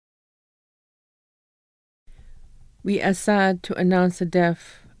We are sad to announce the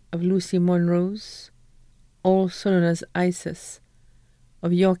death of Lucy Monrose, also known as Isis,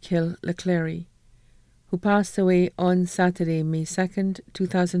 of York Hill, Leclerc, who passed away on Saturday, May 2nd,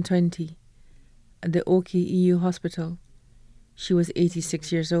 2020, at the Oakey EU Hospital. She was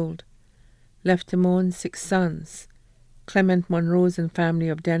 86 years old. Left to mourn 6 sons: Clement Monrose and family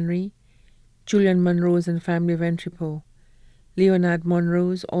of Dennery, Julian Monrose and family of Entrepot, Leonard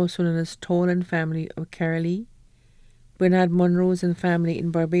Monrose, also known as Toll and family of Carolee, Bernard Monrose and family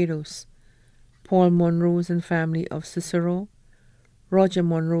in Barbados, Paul Monrose and family of Cicero, Roger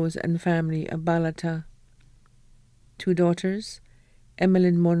Monrose and family of Balata. 2 daughters: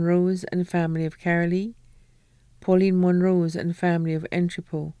 Emmeline Monrose and family of Carolee, Pauline Monrose and family of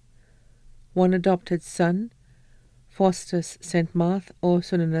Entrepot. 1 adopted son, Faustus St. Marthe,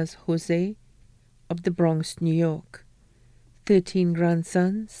 also known as Jose, of the Bronx, New York. 13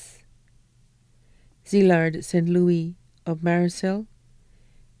 grandsons: Zillard St. Louis of Maricel,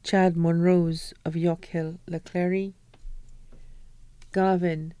 Chad Monrose of York Hill, Leclerc,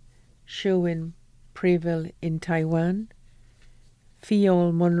 Garvin Sherwin Preville in Taiwan,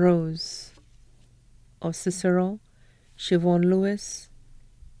 Fiol Monrose of Cicero, Siobhan Lewis,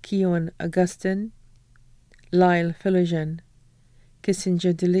 Keon Augustin, Lyle Philogen,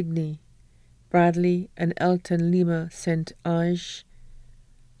 Kissinger Deligny, Bradley and Elton Lima St. Ange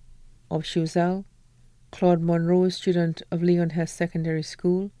of Chouzal, Claude Monrose, student of Leon Hess Secondary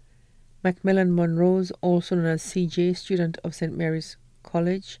School, Macmillan Monrose, also known as CJ, student of St. Mary's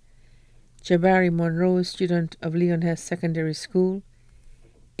College, Jabari Monrose, student of Leon Hess Secondary School,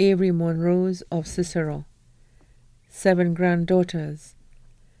 Avery Monrose of Cicero. 7 granddaughters: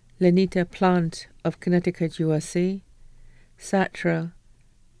 Lenita Plant of Connecticut, USA, Satra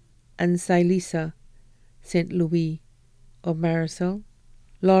and Silisa St. Louis of Maricel,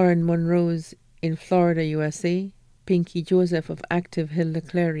 Lauren Monrose in Florida, USA, Pinky Joseph of Active Hill,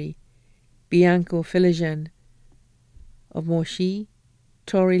 Leclerc, Bianco Philigen of Moshi,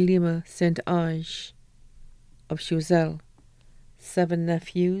 Tori Lima St. Ange of Chouzal. 7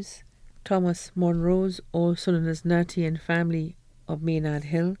 nephews: Thomas Monrose, also known as Natty and family of Maynard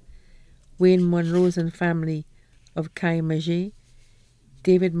Hill, Wayne Monrose and family of Caille-Mager,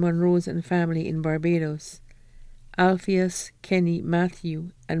 David Monrose and family in Barbados, Alpheus, Kenny, Matthew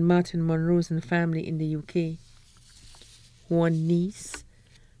and Martin Monrose and family in the UK. 1 niece,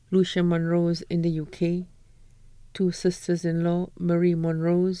 Lucia Monrose in the UK, 2 sisters-in-law, Marie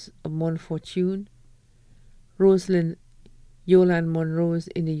Monrose of Montfortune, Rosalind Yolande Monrose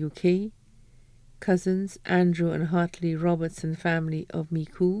in the UK, cousins Andrew and Hartley Robertson family of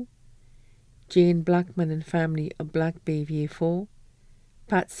Micoud, Jane Blackman and family of Black Bay Vieux Fort,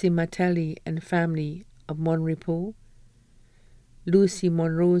 Patsy Matelli and family of Monrepos, Lucy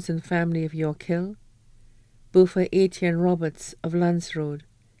Monrose and family of York Hill, Buffer Etienne Roberts of Lance Road,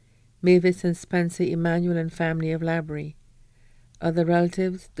 Mavis and Spencer Emmanuel and family of Labrie. Other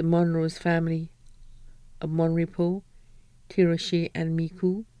relatives: the Monrose family of Monrepos, Tirocher and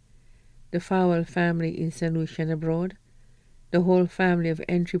Micoud, the Fowle family in St. Lucia and abroad, the whole family of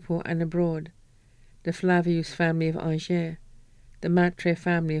Entrepot and abroad, the Flavius family of Angers, the Matre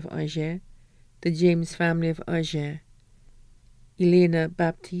family of Angers, the James family of Angers, Elena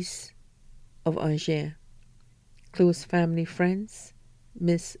Baptiste of Angers. Close family friends: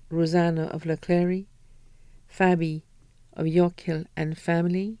 Miss Rosanna of Leclerc, Fabi of York Hill and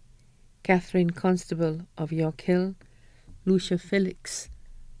family, Catherine Constable of York Hill, Lucia Felix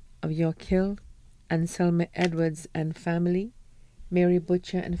of York Hill, Anselma Edwards and family, Mary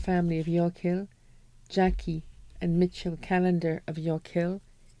Butcher and family of York Hill, Jackie and Mitchell Callender of York Hill,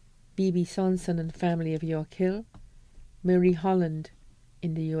 Bibi Sonson and family of York Hill, Marie Holland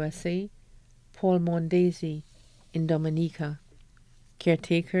in the USA, Paul Mondaisy in Dominica.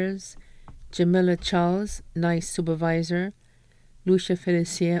 Caretakers: Jamila Charles, NICE supervisor, Lucia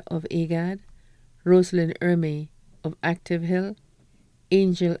Felicia of AGAD, Rosalind Ermey of Active Hill,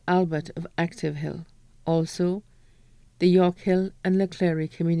 Angel Albert of Active Hill. Also, the York Hill and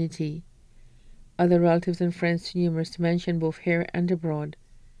Leclerc community. Other relatives and friends too numerous to mention both here and abroad.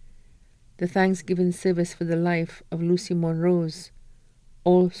 The Thanksgiving service for the life of Lucy Monrose,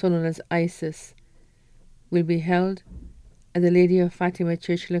 also known as Isis, will be held at the Lady of Fatima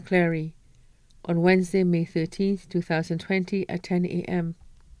Church, Leclerc, on Wednesday, May 13th, 2020 at 10 a.m.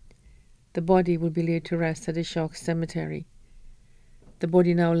 The body will be laid to rest at the Shock Cemetery. The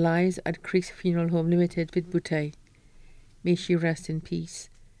body now lies at Creeks Funeral Home Limited, Vitbouteille. May she rest in peace.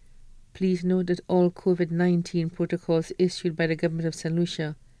 Please note that all COVID-19 protocols issued by the Government of St.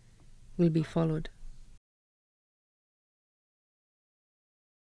 Lucia will be followed.